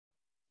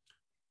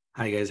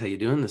Hi guys, how you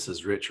doing? This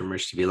is Rich from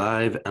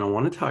RICHTVLIVE, and I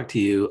want to talk to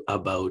you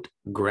about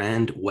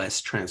Grande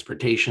West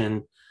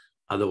Transportation,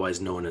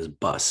 otherwise known as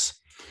BUS.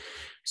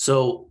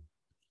 So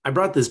I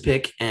brought this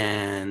pick,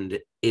 and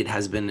it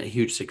has been a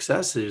huge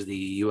success. There's the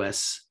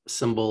US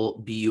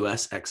symbol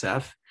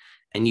BUSXF,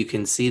 and you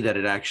can see that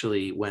it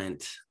actually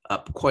went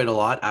up quite a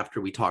lot after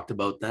we talked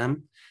about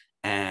them,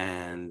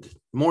 and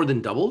more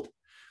than doubled.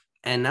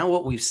 And now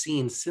what we've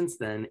seen since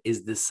then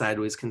is this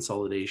sideways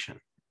consolidation.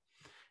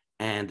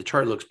 And the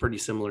chart looks pretty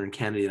similar in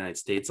Canada and the United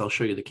States. I'll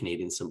show you the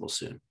Canadian symbol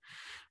soon.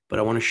 But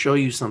I want to show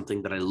you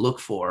something that I look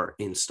for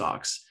in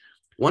stocks.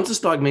 Once a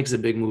stock makes a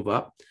big move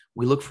up,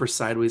 we look for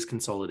sideways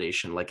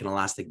consolidation, like an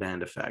elastic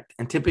band effect.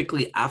 And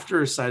typically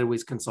after a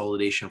sideways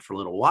consolidation for a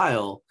little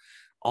while,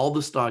 all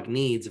the stock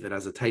needs, if it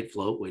has a tight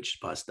float, which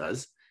BUS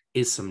does,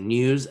 is some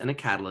news and a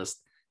catalyst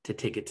to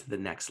take it to the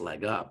next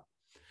leg up.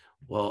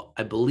 Well,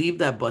 I believe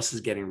that BUS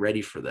is getting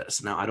ready for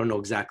this. Now, I don't know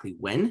exactly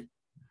when,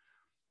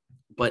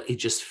 but it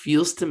just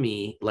feels to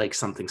me like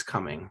something's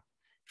coming.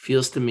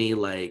 Feels to me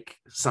like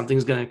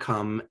something's going to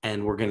come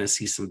and we're going to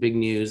see some big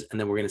news and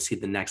then we're going to see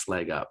the next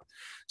leg up.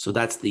 So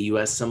that's the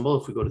US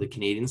symbol. If we go to the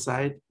Canadian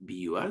side,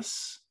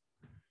 BUS,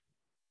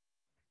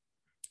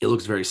 it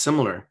looks very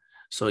similar.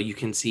 So you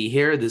can see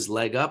here this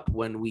leg up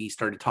when we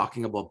started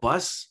talking about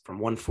BUS from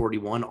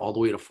 141 all the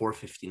way to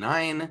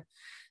 459.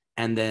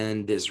 And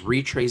then this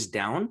retrace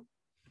down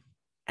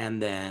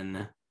and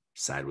then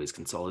sideways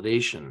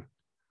consolidation.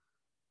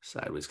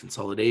 Sideways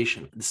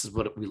consolidation. This is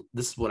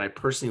what I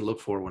personally look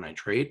for when I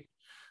trade.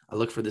 I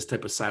look for this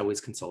type of sideways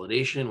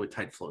consolidation with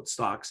tight float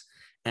stocks,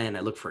 and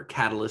I look for a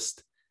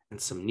catalyst and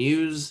some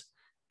news.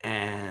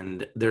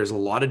 And there's a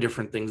lot of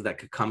different things that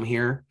could come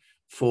here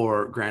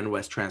for Grande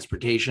West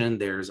Transportation.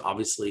 There's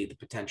obviously the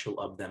potential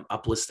of them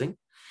uplisting.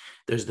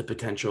 There's the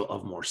potential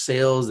of more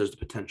sales. There's the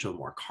potential of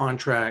more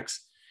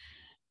contracts.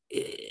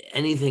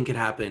 Anything could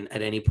happen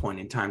at any point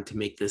in time to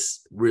make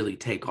this really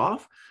take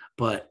off.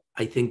 But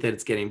I think that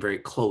it's getting very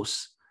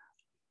close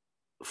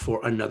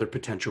for another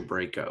potential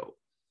breakout.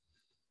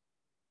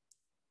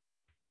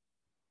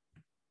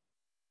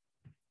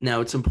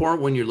 Now, it's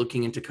important when you're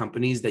looking into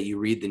companies that you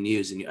read the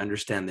news and you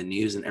understand the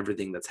news and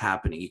everything that's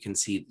happening. You can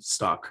see the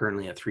stock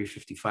currently at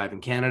 355 in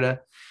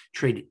Canada,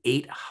 traded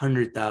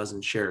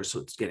 800,000 shares.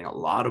 So it's getting a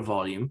lot of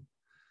volume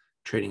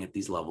trading at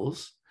these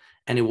levels.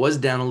 And it was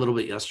down a little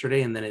bit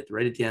yesterday. And then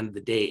right at the end of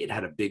the day, it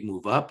had a big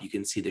move up. You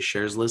can see the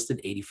shares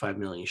listed, 85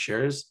 million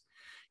shares.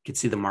 You can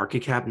see the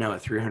market cap now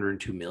at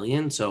 302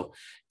 million. So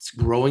it's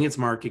growing its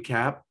market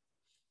cap,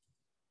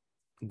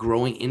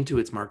 growing into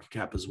its market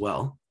cap as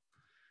well.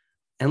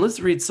 And let's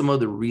read some of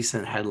the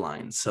recent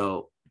headlines.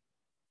 So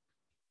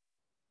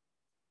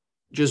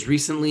just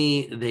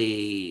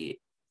recently,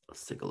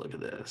 let's take a look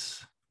at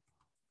this.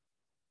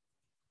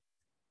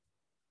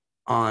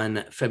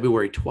 On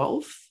February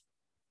 12th,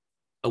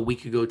 a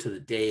week ago to the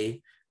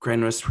day,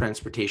 Grande West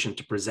Transportation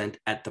to present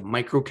at the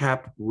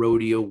Microcap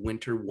Rodeo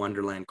Winter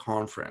Wonderland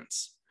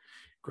Conference.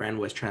 Grande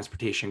West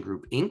Transportation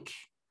Group, Inc.,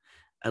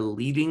 a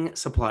leading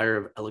supplier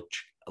of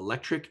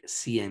electric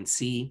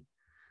CNC,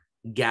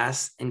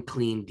 gas, and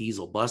clean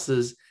diesel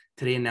buses,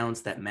 today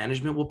announced that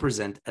management will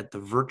present at the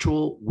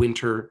virtual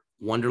Winter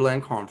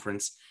Wonderland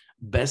Conference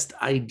best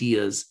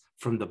ideas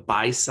from the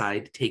buy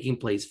side, taking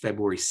place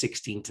February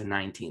 16th to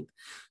 19th.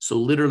 So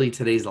literally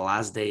today's the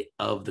last day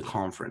of the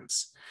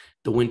conference.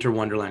 The Winter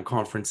Wonderland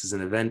Conference is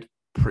an event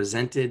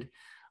presented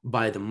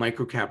by the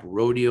Microcap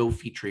Rodeo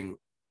featuring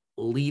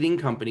leading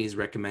companies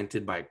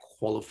recommended by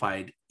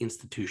qualified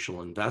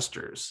institutional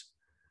investors.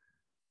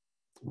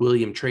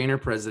 William Trainer,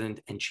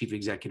 President and Chief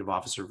Executive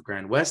Officer of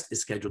Grande West,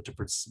 is scheduled to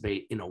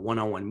participate in a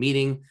one-on-one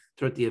meeting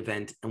throughout the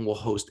event and will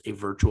host a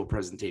virtual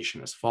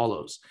presentation as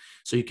follows.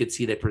 So you could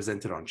see they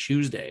presented on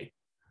Tuesday.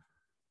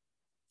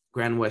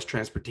 Grande West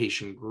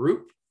Transportation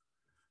Group,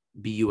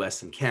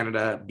 BUS in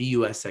Canada,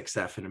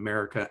 BUSXF in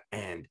America,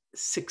 and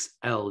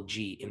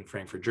 6LG in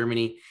Frankfurt,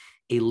 Germany,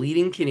 a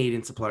leading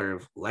Canadian supplier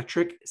of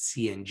electric,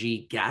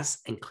 CNG, gas,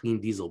 and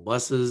clean diesel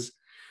buses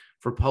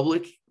for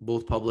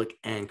both public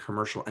and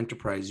commercial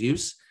enterprise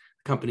use.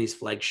 The company's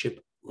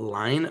flagship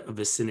line of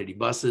Vicinity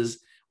buses,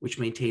 which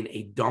maintain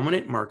a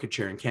dominant market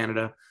share in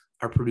Canada,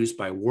 are produced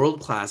by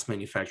world-class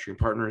manufacturing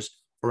partners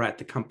or at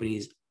the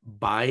company's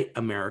Buy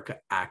America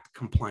Act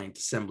compliant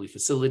assembly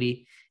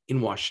facility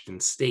in Washington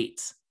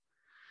State.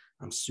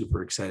 I'm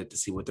super excited to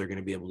see what they're going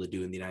to be able to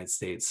do in the United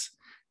States.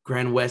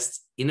 Grande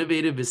West's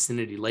innovative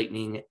Vicinity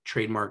Lightning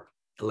trademark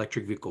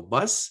electric vehicle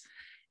bus,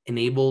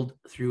 enabled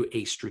through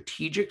a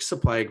strategic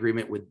supply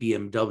agreement with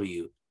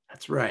BMW.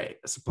 That's right,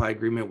 a supply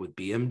agreement with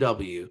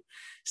BMW,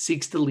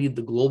 seeks to lead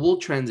the global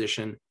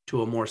transition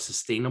to a more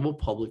sustainable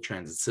public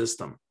transit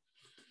system.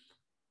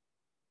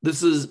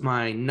 This is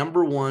my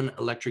number one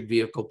electric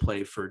vehicle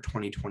play for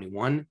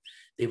 2021.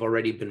 They've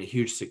already been a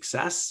huge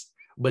success,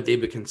 but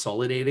they've been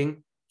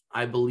consolidating.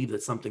 I believe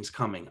that something's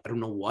coming. I don't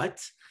know what,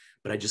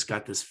 but I just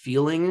got this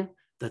feeling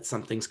that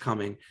something's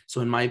coming.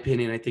 So in my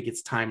opinion, I think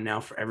it's time now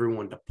for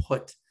everyone to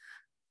put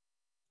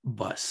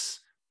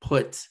BUSXF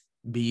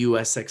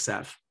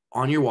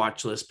on your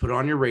watch list, put it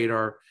on your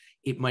radar,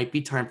 it might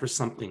be time for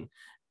something.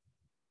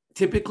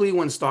 Typically,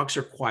 when stocks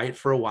are quiet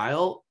for a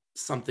while,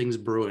 something's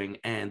brewing,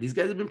 and these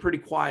guys have been pretty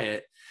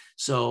quiet.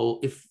 So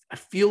if I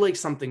feel like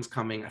something's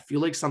coming, I feel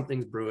like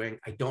something's brewing.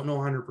 I don't know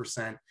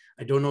 100%.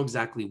 I don't know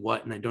exactly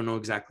what, and I don't know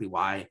exactly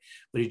why,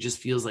 but it just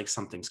feels like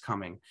something's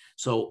coming.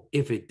 So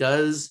if it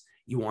does,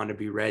 you want to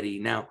be ready.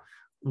 Now,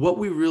 what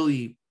we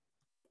really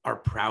are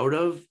proud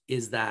of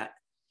is that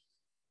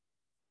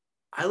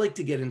I like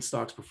to get in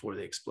stocks before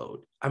they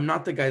explode. I'm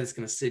not the guy that's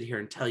going to sit here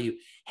and tell you,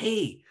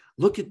 hey,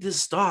 look at this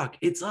stock.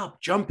 It's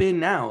up. Jump in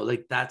now.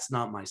 Like, that's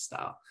not my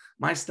style.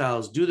 My style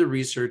is do the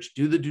research,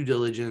 do the due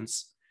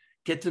diligence,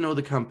 get to know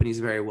the companies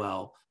very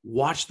well,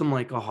 watch them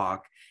like a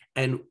hawk.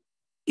 And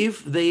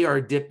if they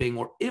are dipping,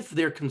 or if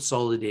they're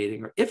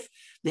consolidating, or if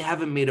they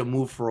haven't made a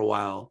move for a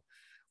while,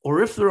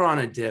 or if they're on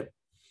a dip,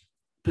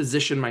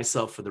 position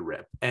myself for the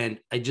rip. And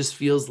it just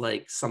feels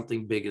like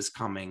something big is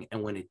coming.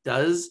 And when it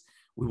does,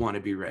 we want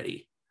to be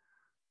ready.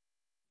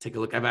 Take a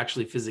look. I've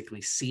actually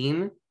physically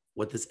seen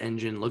what this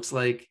engine looks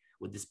like,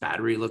 what this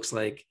battery looks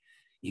like.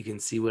 You can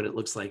see what it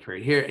looks like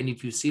right here. And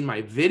if you've seen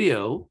my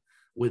video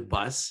with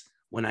BUS,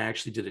 when I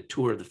actually did a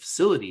tour of the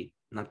facility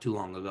not too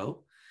long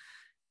ago,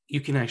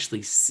 you can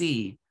actually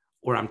see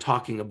where I'm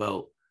talking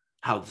about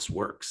how this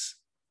works.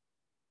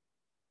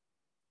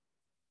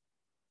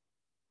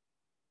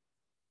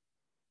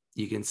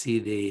 You can see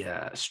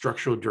the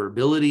structural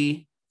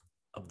durability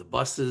of the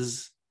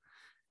buses.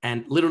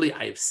 And literally,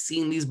 I have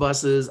seen these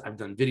buses. I've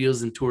done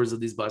videos and tours of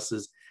these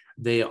buses.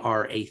 They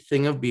are a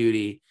thing of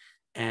beauty.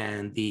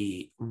 And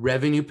the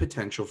revenue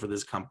potential for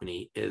this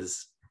company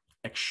is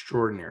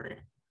extraordinary.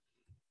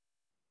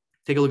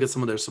 Take a look at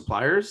some of their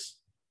suppliers.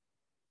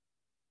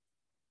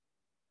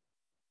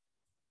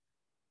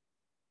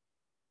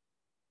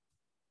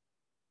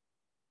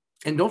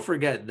 And don't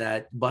forget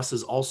that BUS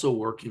is also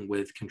working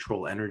with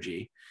Control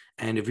Energy.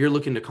 And if you're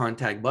looking to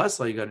contact BUS,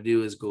 all you got to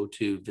do is go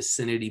to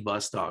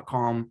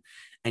vicinitybus.com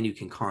and you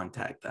can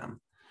contact them.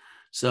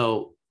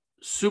 So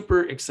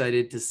super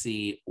excited to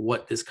see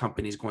what this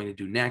company is going to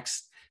do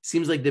next.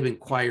 Seems like they've been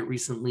quiet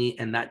recently,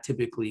 and that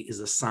typically is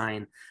a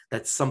sign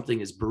that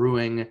something is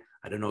brewing.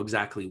 I don't know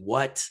exactly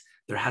what.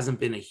 There hasn't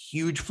been a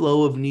huge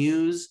flow of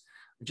news,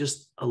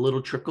 just a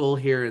little trickle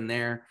here and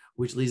there,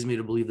 which leads me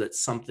to believe that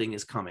something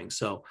is coming.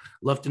 So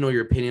love to know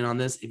your opinion on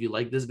this. If you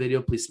like this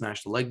video, please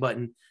smash the like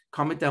button,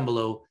 comment down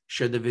below,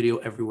 share the video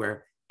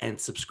everywhere, and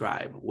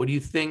subscribe. What do you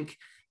think?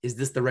 Is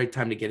this the right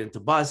time to get into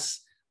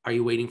BUS? Are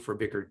you waiting for a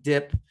bigger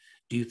dip?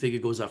 Do you think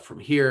it goes up from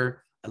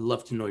here? I'd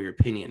love to know your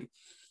opinion.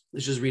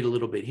 Let's just read a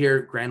little bit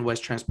here. Grande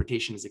West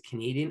Transportation is a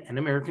Canadian and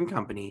American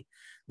company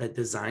that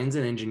designs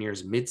and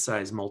engineers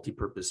mid-size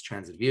multi-purpose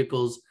transit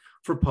vehicles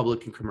for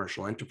public and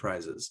commercial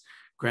enterprises.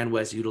 Grande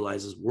West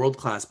utilizes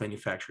world-class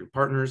manufacturing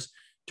partners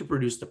to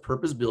produce the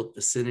purpose-built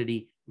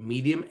Vicinity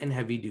medium and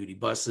heavy-duty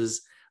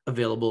buses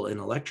available in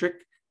electric,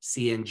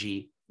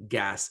 CNG,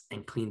 gas,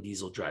 and clean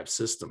diesel drive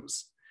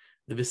systems.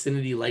 The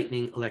Vicinity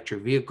Lightning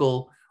electric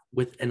vehicle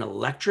with an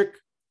electric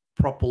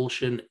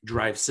propulsion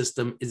drive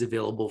system is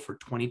available for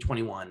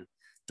 2021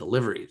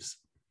 deliveries.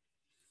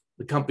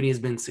 The company has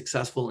been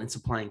successful in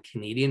supplying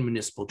Canadian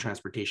municipal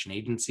transportation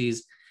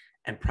agencies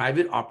and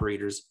private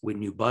operators with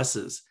new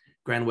buses.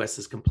 Grande West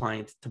is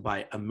compliant to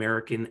Buy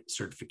American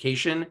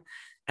certification,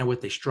 and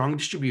with a strong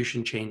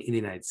distribution chain in the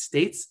United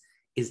States,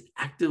 is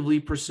actively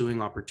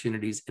pursuing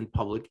opportunities in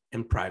public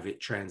and private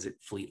transit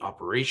fleet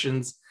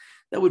operations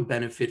that would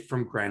benefit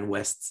from Grande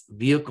West's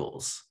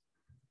vehicles.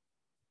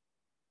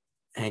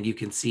 And you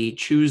can see,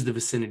 choose the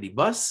Vicinity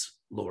bus,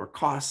 lower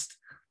cost,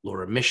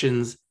 lower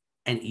emissions,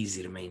 and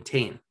easy to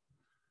maintain.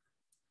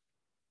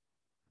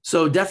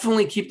 So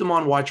definitely keep them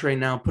on watch right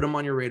now. Put them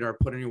on your radar,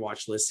 put on your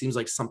watch list. Seems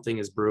like something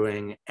is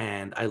brewing,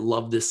 and I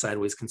love this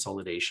sideways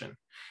consolidation.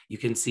 You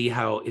can see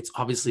how it's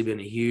obviously been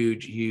a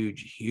huge,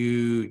 huge,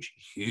 huge,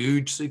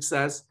 huge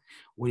success.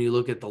 When you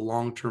look at the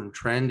long-term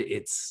trend,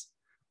 it's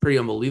pretty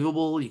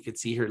unbelievable. You could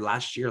see here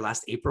last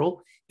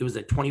April, it was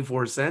at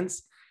 24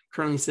 cents,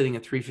 currently sitting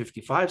at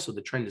 3.55. So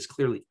the trend is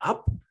clearly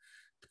up.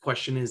 The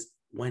question is,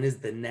 when is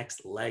the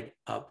next leg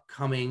up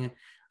coming?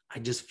 I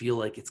just feel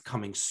like it's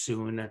coming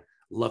soon.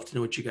 Love to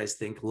know what you guys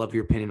think. Love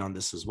your opinion on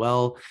this as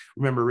well.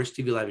 Remember, Rich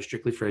TV Live is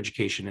strictly for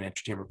education and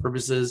entertainment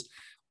purposes.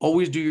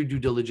 Always do your due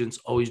diligence.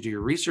 Always do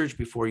your research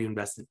before you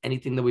invest in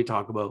anything that we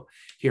talk about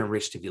here on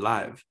Rich TV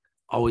Live.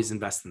 Always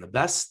invest in the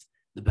best.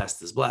 The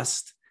best is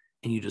blessed,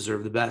 and you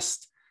deserve the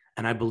best.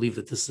 And I believe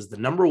that this is the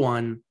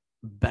 #1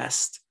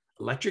 best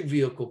electric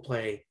vehicle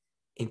play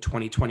in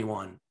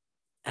 2021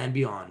 and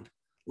beyond.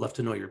 Love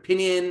to know your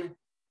opinion.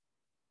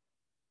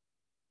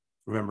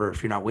 Remember,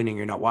 if you're not winning,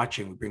 you're not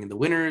watching. We bring in the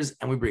winners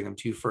and we bring them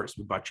to you first.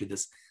 We brought you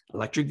this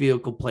electric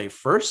vehicle play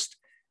first.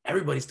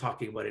 Everybody's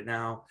talking about it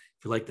now.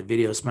 If you like the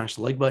video, smash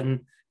the like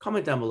button,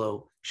 comment down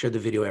below, share the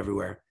video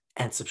everywhere,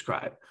 and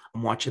subscribe.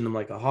 I'm watching them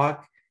like a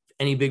hawk. If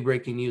any big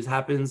breaking news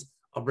happens,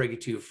 I'll break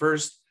it to you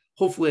first.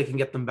 Hopefully I can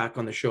get them back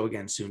on the show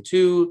again soon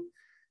too.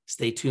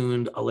 Stay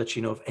tuned. I'll let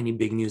you know if any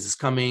big news is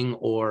coming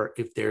or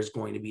if there's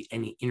going to be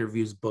any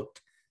interviews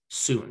booked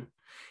soon.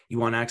 You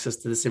want access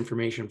to this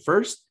information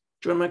first?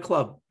 Join my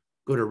club.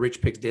 Go to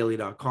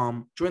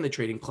richpicksdaily.com, join the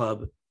trading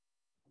club,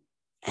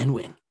 and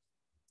win.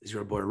 This is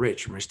your boy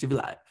Rich from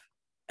RICHTVLIVE,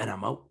 and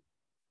I'm out.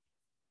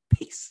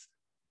 Peace.